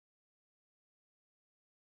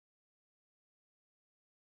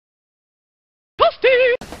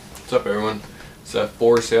What's up, everyone? It's a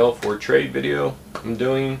for sale for trade video I'm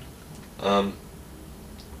doing. Because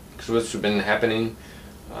what's been happening,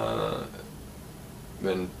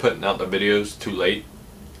 been putting out the videos too late,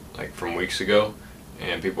 like from weeks ago,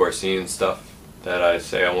 and people are seeing stuff that I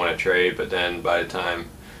say I want to trade, but then by the time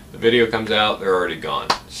the video comes out, they're already gone.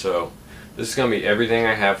 So this is going to be everything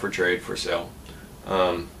I have for trade for sale.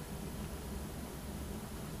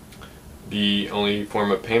 The only form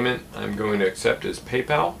of payment I'm going to accept is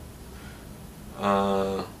PayPal.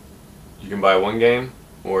 You can buy one game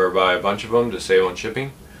or buy a bunch of them to save on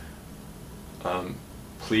shipping.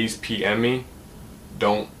 Please PM me.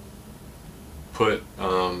 Don't put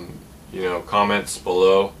comments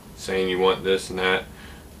below saying you want this and that.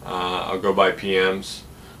 I'll go by PMs.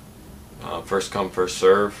 First come, first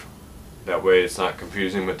serve. That way it's not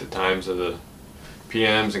confusing with the times of the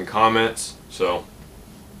PMs and comments. So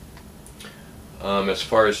as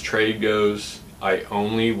far as trade goes, I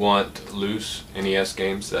only want loose NES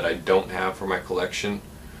games that I don't have for my collection.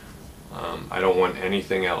 I don't want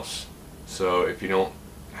anything else. So if you don't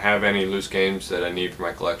have any loose games that I need for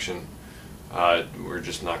my collection, we're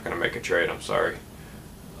just not going to make a trade. I'm sorry.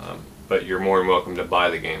 But you're more than welcome to buy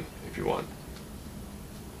the game if you want.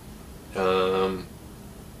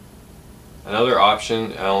 Another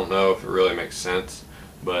option, I don't know if it really makes sense,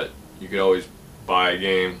 but you could always buy a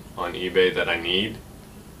game on eBay that I need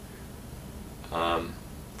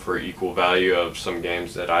for equal value of some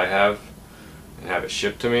games that I have, and have it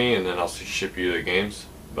shipped to me, and then I'll ship you the games.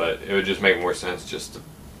 But it would just make more sense just to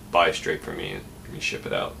buy straight from me and me ship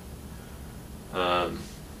it out.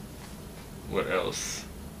 What else?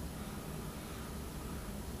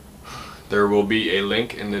 There will be a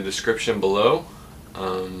link in the description below,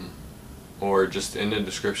 or just in the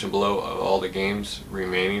description below, of all the games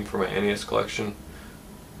remaining for my NES collection.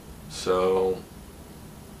 So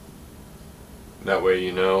that way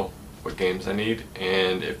you know what games I need.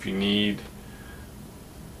 And if you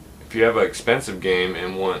have an expensive game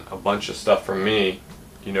and want a bunch of stuff from me,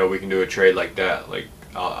 we can do a trade like that. Like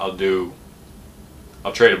I'll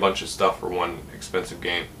trade a bunch of stuff for one expensive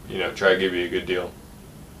game. Try to give you a good deal.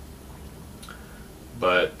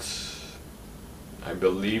 But I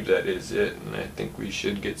believe that is it, and I think we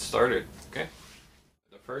should get started. Okay.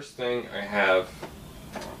 The first thing I have,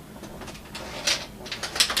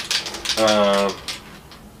 I'm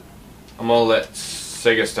gonna let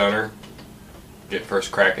Sega Stoner get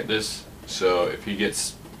first crack at this. So if he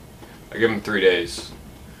gets, I give him 3 days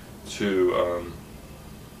to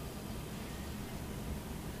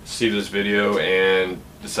see this video and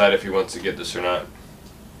decide if he wants to get this or not.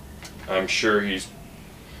 I'm sure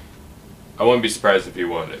I wouldn't be surprised if he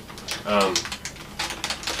wanted it. I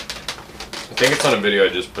think it's on a video I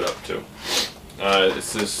just put up too.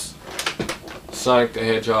 It's this Sonic the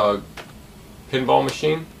Hedgehog pinball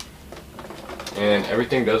machine, and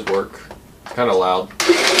everything does work. It's kind of loud.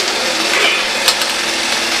 Pretty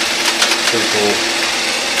cool.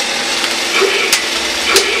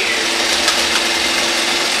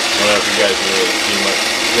 I don't know if you guys can really see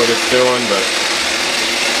what it's doing, but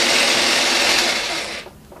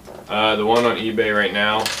the one on eBay right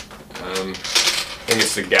now, I think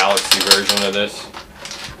it's the Galaxy version of this,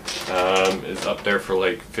 is up there for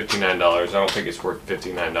like $59. I don't think it's worth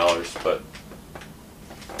 $59, but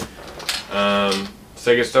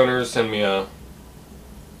Sega Stoners send me an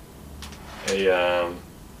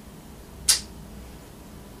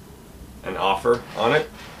offer on it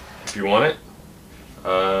if you want it.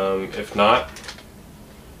 If not,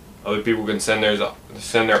 other people can send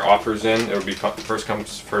their offers in. It will be first come,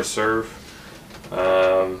 first serve.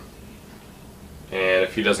 And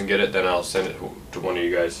if he doesn't get it, then I'll send it to one of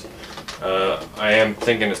you guys. I am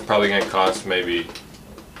thinking it's probably going to cost maybe,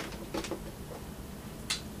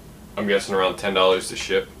 I'm guessing around $10 to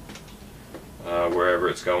ship wherever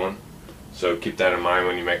it's going. So keep that in mind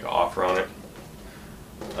when you make an offer on it.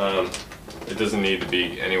 It doesn't need to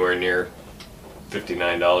be anywhere near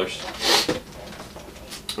 $59.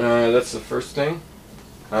 That's the first thing.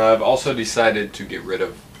 I've also decided to get rid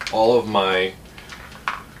of all of my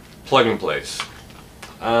plug and plays.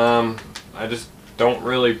 I just don't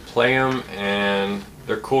really play them, and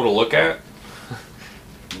they're cool to look at,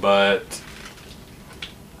 but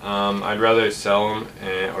I'd rather sell them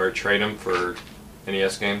or trade them for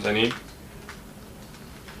NES games I need.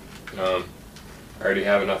 I already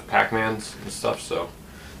have enough Pac-Mans and stuff, so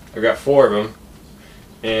I've got 4 of them.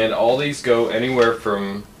 And all these go anywhere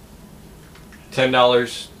from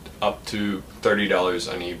 $10 up to $30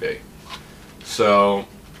 on eBay. So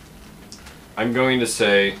I'm going to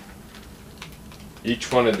say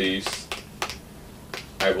each one of these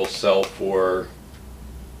I will sell for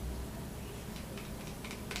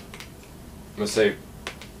gonna say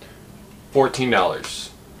 $14.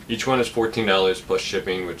 Each one is $14 plus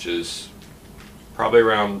shipping, which is probably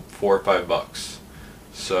around $4 or $5.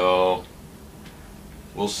 So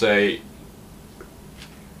we'll say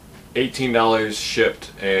 $18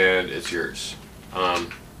 shipped and it's yours.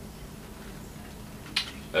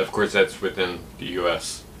 Of course, that's within the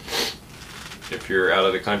US. If you're out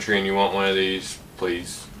of the country and you want one of these,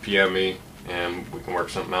 please PM me and we can work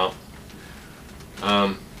something out.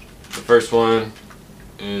 The first one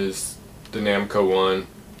is the Namco one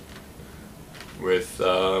with,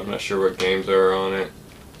 I'm not sure what games are on it.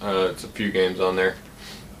 It's a few games on there.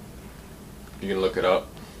 You can look it up.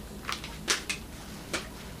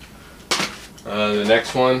 The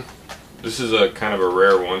next one, this is a kind of a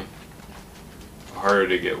rare one, harder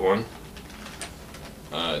to get one.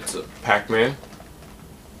 It's a Pac-Man.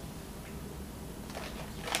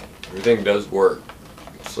 Everything does work,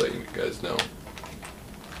 just so you guys know.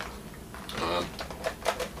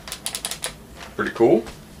 Pretty cool.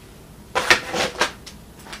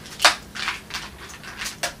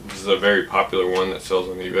 This is a very popular one that sells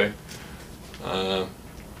on eBay.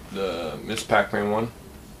 The Miss Pac-Man one.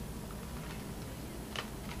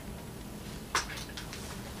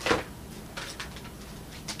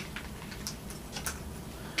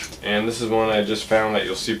 And this is one I just found that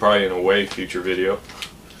you'll see probably in a way future video,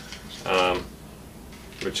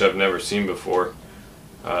 which I've never seen before.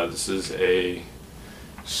 This is a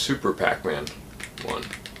Super Pac-Man one,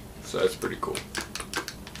 so that's pretty cool.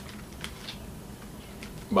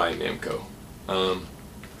 By Namco.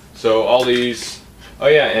 So all these, oh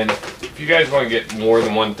yeah, and if you guys want to get more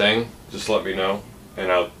than one thing, just let me know,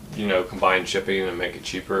 and I'll, you know, combine shipping and make it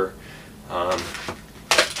cheaper.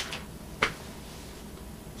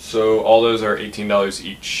 So all those are $18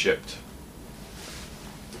 each shipped.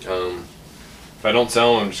 If I don't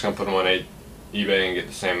sell them, I'm just gonna put them on eBay and get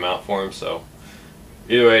the same amount for them. So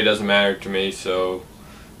either way, it doesn't matter to me. So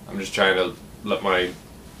I'm just trying to let my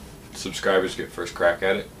subscribers get first crack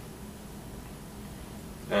at it.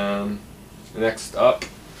 Next up,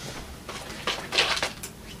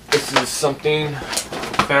 this is something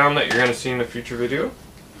I found that you're gonna see in a future video.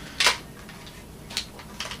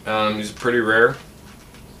 These are pretty rare.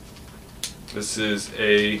 This is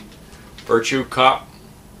a Virtue Cop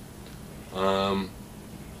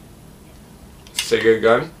Sega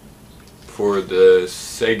gun for the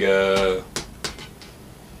Sega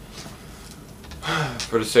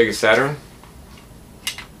Saturn.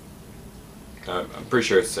 I'm pretty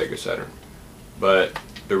sure it's Sega Saturn, but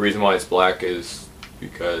the reason why it's black is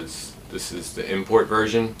because this is the import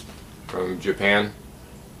version from Japan,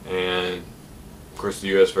 and of course the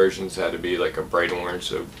US versions had to be like a bright orange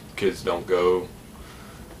so kids don't go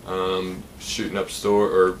shooting up store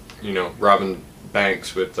or, you know, robbing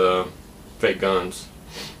banks with fake guns.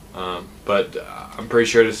 But I'm pretty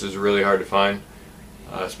sure this is really hard to find,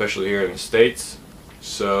 especially here in the States.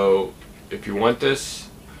 So if you want this,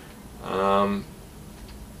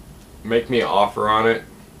 make me an offer on it.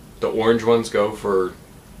 The orange ones go for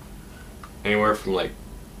anywhere from like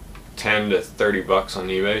 10 to 30 bucks on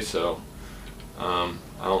eBay, so I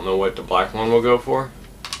don't know what the black one will go for.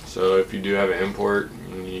 So if you do have an import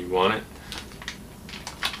and you want it,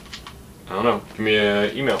 I don't know, give me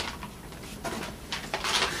an email.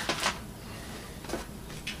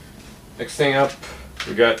 Next thing up,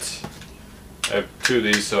 we got, I have two of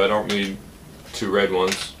these, so I don't need two red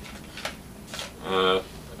ones. A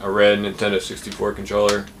red Nintendo 64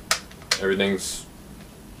 controller. Everything's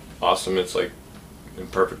awesome. It's like in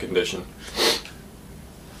perfect condition.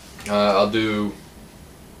 I'll do,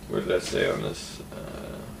 what did I say on this?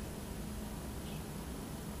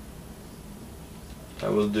 I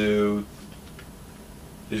will do,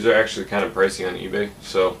 these are actually kind of pricey on eBay,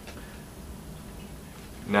 so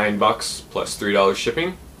 $9 plus $3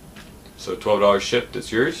 shipping, so $12 shipped,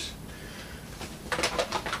 it's yours.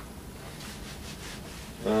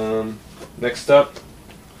 Next up,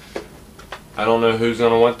 I don't know who's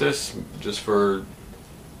gonna want this, just for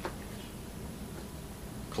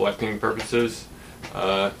collecting purposes.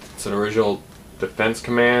 It's an original Defense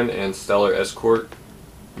Command and Stellar Escort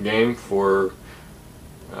game for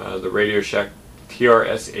the Radio Shack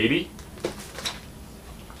TRS-80.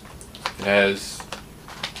 It has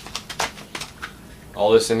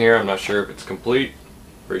all this in here. I'm not sure if it's complete.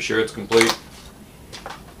 Pretty sure it's complete.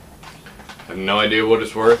 I have no idea what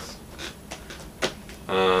it's worth.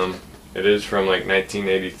 It is from like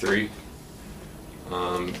 1983.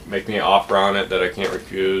 Make me an offer on it that I can't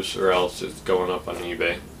refuse, or else it's going up on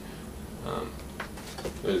eBay.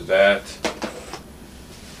 There's that.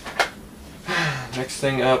 Next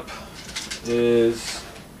thing up is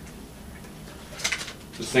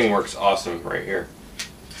This thing works awesome right here.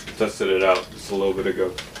 Tested it out just a little bit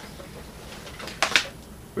ago.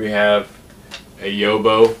 We have a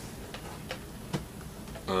Yobo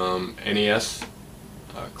NES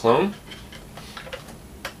clone.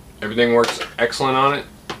 Everything works excellent on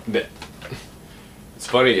it. It's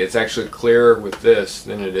funny, it's actually clearer with this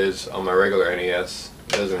than it is on my regular NES.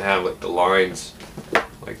 It doesn't have like the lines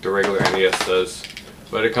like the regular NES does.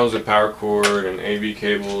 But it comes with power cord and AV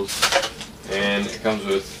cables, and it comes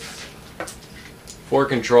with 4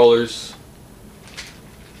 controllers.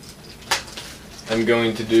 I'm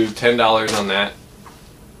going to do $10 on that,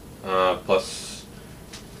 plus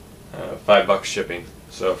 $5 shipping.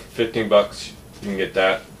 So for $15 you can get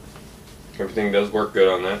that. Everything does work good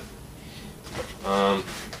on that.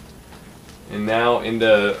 And now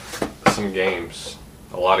into some games,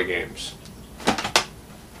 a lot of games.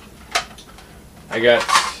 I got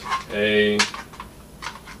a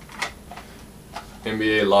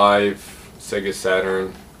NBA Live Sega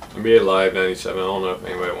Saturn, NBA Live 97. I don't know if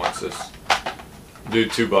anybody wants this. Do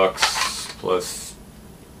 $2 plus,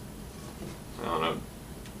 I don't know,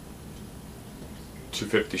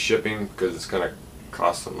 $2.50 shipping, because it's gonna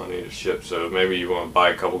cost some money to ship. So maybe you want to buy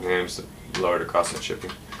a couple games to lower the cost of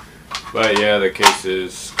shipping. But yeah, the case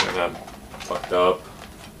is kind of fucked up.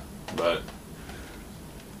 But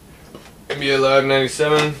NBA Live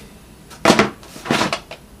 97.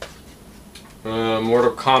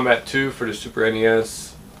 Mortal Kombat 2 for the Super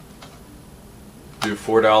NES. Do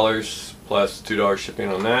 $4 plus $2 shipping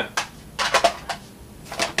on that.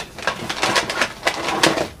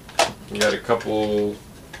 You got a couple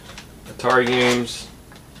Atari games.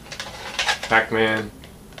 Pac-Man.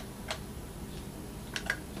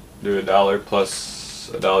 Do $1 plus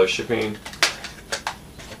 $1 shipping.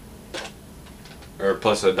 Or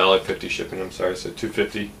plus $1.50 shipping, I'm sorry, so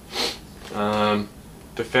 $2.50.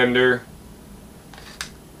 Defender.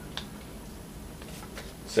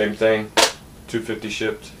 Same thing, $2.50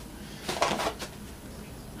 shipped.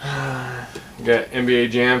 You got NBA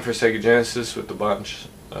Jam for Sega Genesis with a bunch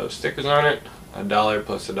of stickers on it. $1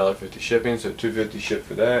 plus $1.50 shipping, so $2.50 shipped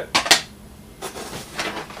for that.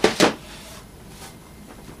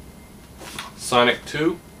 Sonic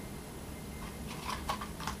 2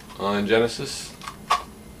 on Genesis.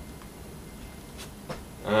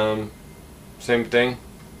 Same thing.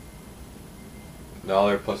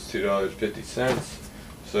 $1 plus $2.50,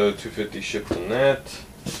 so $2.50 shipped on that.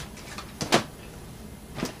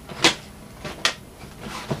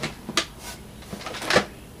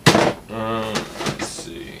 Let's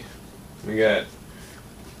see. We got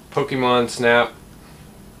Pokemon Snap.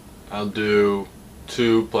 I'll do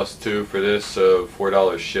 2 plus 2 for this, so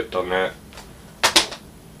 $4 shipped on that.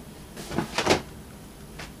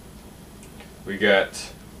 We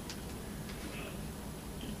got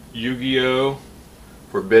Yu-Gi-Oh!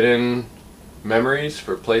 Forbidden Memories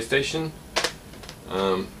for PlayStation.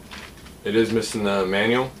 It is missing the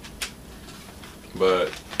manual,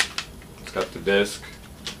 but it's got the disc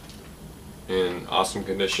in awesome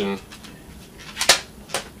condition.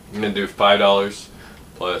 I'm gonna do $5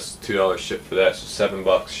 plus $2 shipped for that, so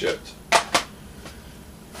 $7 shipped.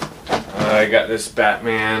 I got this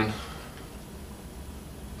Batman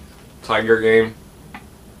Tiger game.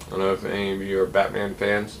 I don't know if any of you are Batman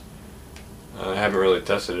fans. I haven't really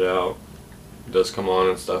tested it out. It does come on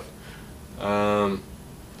and stuff. I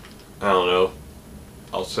don't know.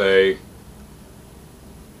 I'll say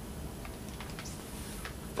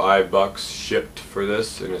 $5 shipped for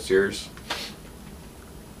this, and it's yours.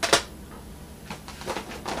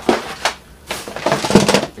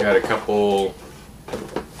 Got a couple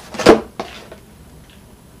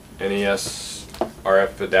NES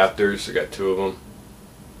RF adapters. I got 2 of them.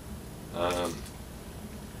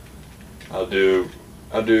 I'll do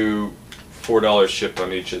 $4 shipped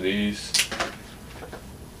on each of these.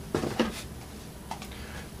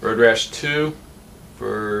 Road Rash 2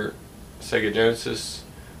 for Sega Genesis.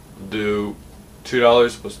 I'll do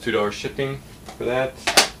 $2 plus $2 shipping for that.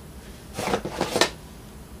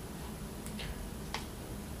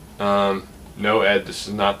 No, Ed, this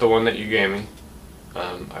is not the one that you gave me.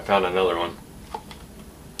 I found another one.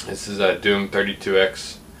 This is a Doom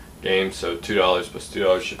 32X game, so $2 plus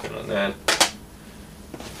 $2 shipping on that.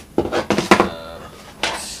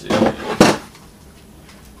 Let's see.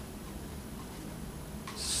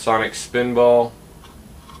 Sonic Spinball,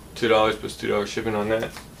 $2 plus $2 shipping on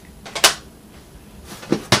that.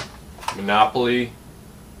 Monopoly,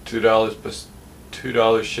 $2 plus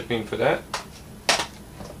 $2 shipping for that.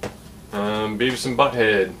 Beavis and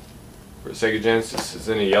Butthead for Sega Genesis is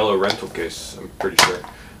in a yellow rental case, I'm pretty sure.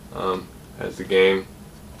 Has the game,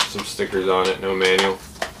 some stickers on it, no manual.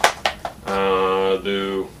 I'll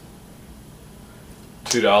do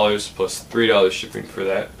 $2 plus $3 shipping for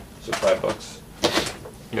that, so $5.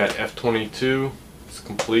 You got F-22. It's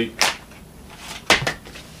complete.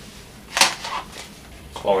 It's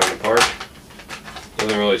falling apart.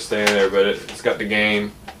 Doesn't really stay in there, but it's got the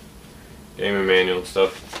game and manual and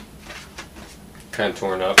stuff. Kind of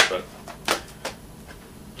torn up, but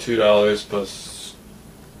 $2 plus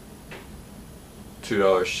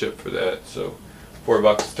 $2 ship for that, so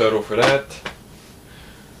 $4 total for that.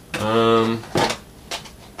 A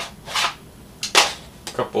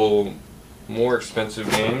couple more expensive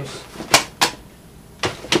games,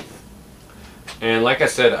 and like I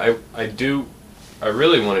said, I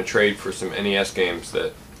really want to trade for some NES games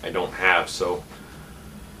that I don't have, so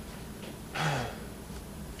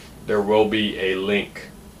there will be a link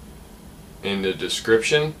in the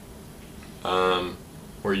description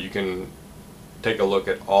where you can take a look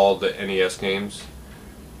at all the NES games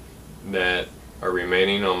that are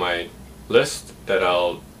remaining on my list that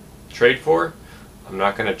I'll trade for. I'm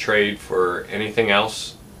not going to trade for anything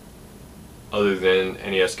else other than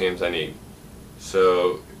NES games I need.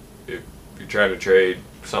 So if you're trying to trade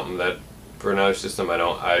something that for another system,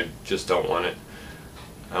 I just don't want it.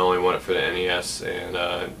 I only want it for the NES,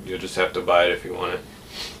 and you'll just have to buy it if you want it.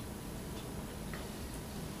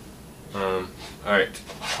 Alright,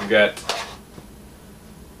 we got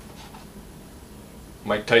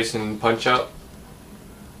Mike Tyson punchout.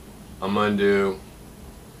 I'm gonna do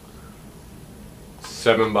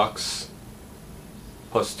 $7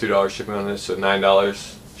 plus $2 shipping on this, so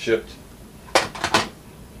 $9 shipped.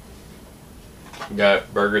 We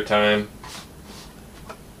got Burger Time.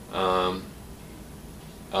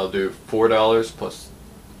 I'll do $4 plus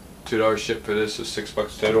 $2 ship for this, so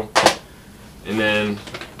 $6 total. And then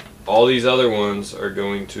all these other ones are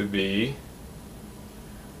going to be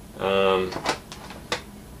all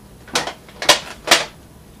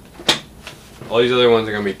these other ones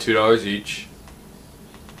are going to be $2 each,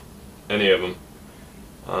 any of them,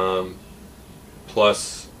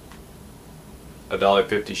 plus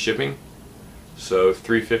 $1.50 shipping, so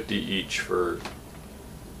 $3.50 each for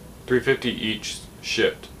 $3.50 each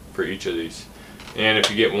shipped for each of these. And if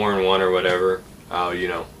you get more than one or whatever, you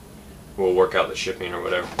know, we'll work out the shipping or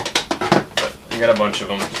whatever. But I got a bunch of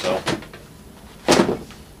them, so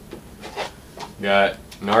got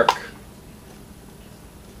Narc,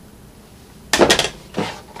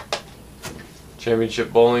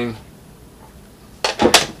 Championship Bowling,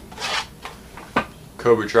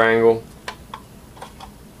 Cobra Triangle,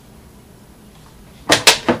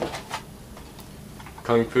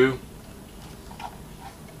 Kung Fu,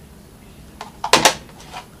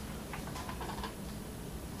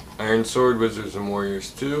 Iron Sword, Wizards and Warriors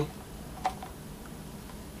 2,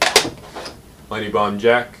 Mighty Bomb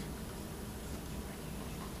Jack,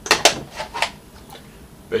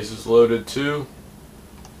 Bases Loaded 2,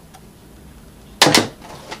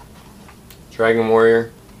 Dragon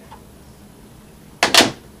Warrior,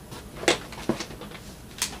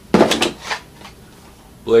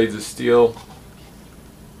 Blades of Steel,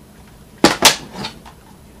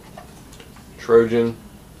 Trojan,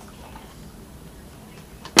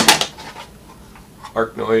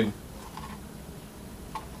 Arkanoid,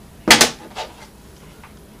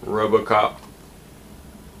 Robocop,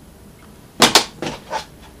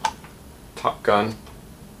 Top Gun,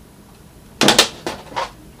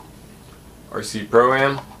 RC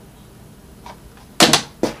Pro-Am,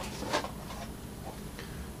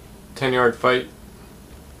 10-Yard Fight,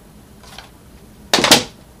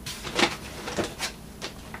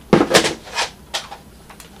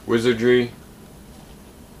 Wizardry,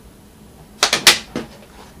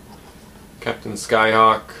 Captain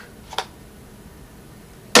Skyhawk,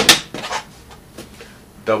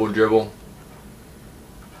 Double Dribble,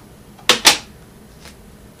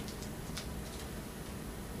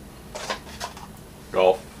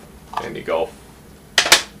 Golf, Andy Golf,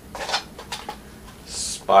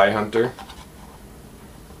 Spy Hunter,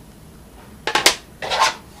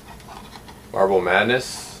 Marble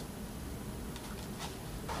Madness,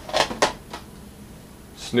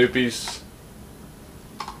 Snoopy's,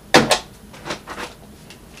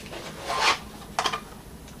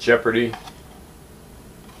 Jeopardy,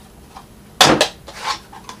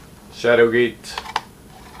 Shadowgate,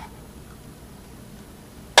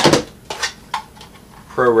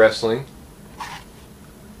 Pro Wrestling,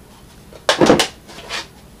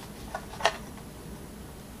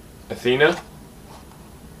 Athena,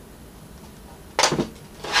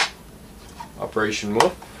 Operation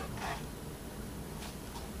Wolf,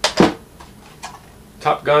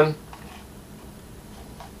 Top Gun,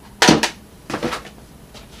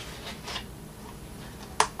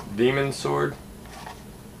 Demon Sword,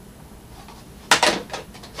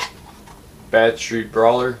 Bad Street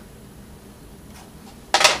Brawler,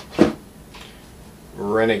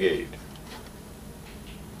 Renegade.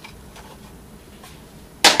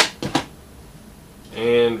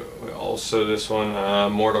 And also this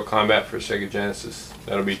one, Mortal Kombat for Sega Genesis.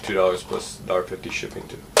 That'll be $2 plus $1.50 shipping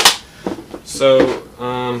too. So,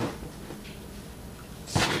 let's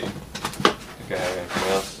see. I think I have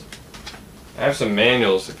anything else. I have some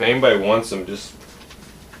manuals. If anybody wants them, just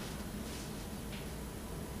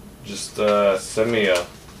send me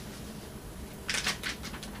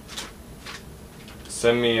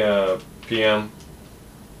a PM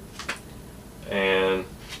and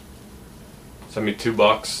send me $2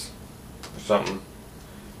 or something.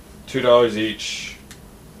 $2 each.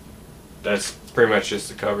 That's pretty much just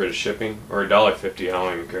to cover the shipping, or $1.50. I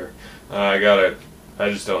don't even care. I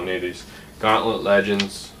just don't need these. Gauntlet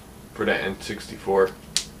Legends for the N64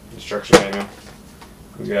 instruction manual.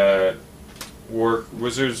 We got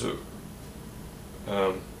Wizards,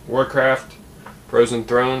 Warcraft, Frozen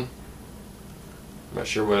Throne. I'm not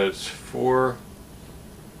sure what it's for.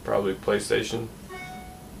 Probably PlayStation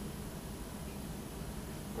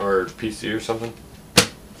or PC or something.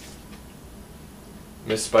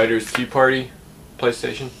 Miss Spider's Tea Party,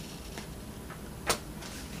 PlayStation.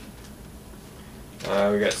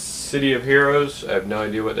 We got City of Heroes. I have no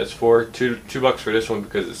idea what that's for. $2 for this one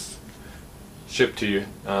because it's shipped to you,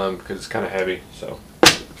 because it's kind of heavy. So,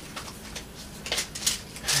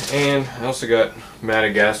 and I also got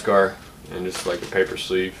Madagascar and just like a paper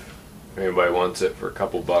sleeve. If anybody wants it for a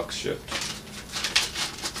couple bucks shipped.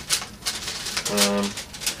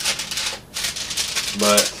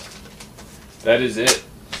 But that is it.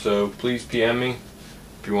 So please PM me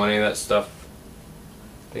if you want any of that stuff.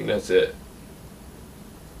 I think that's it.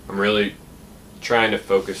 I'm really trying to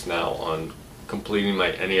focus now on completing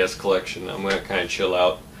my NES collection. I'm going to kind of chill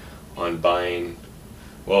out on buying.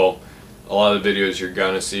 Well, a lot of the videos you're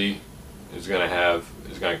going to see is going to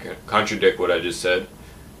contradict what I just said,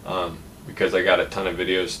 because I got a ton of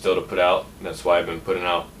videos still to put out, and that's why I've been putting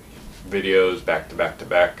out videos back to back to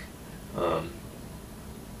back.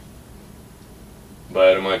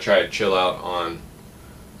 But I'm going to try to chill out on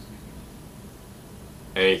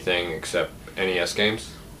anything except NES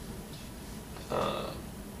games.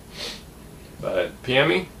 But PM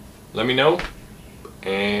me, let me know,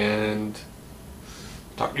 and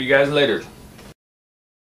talk to you guys later.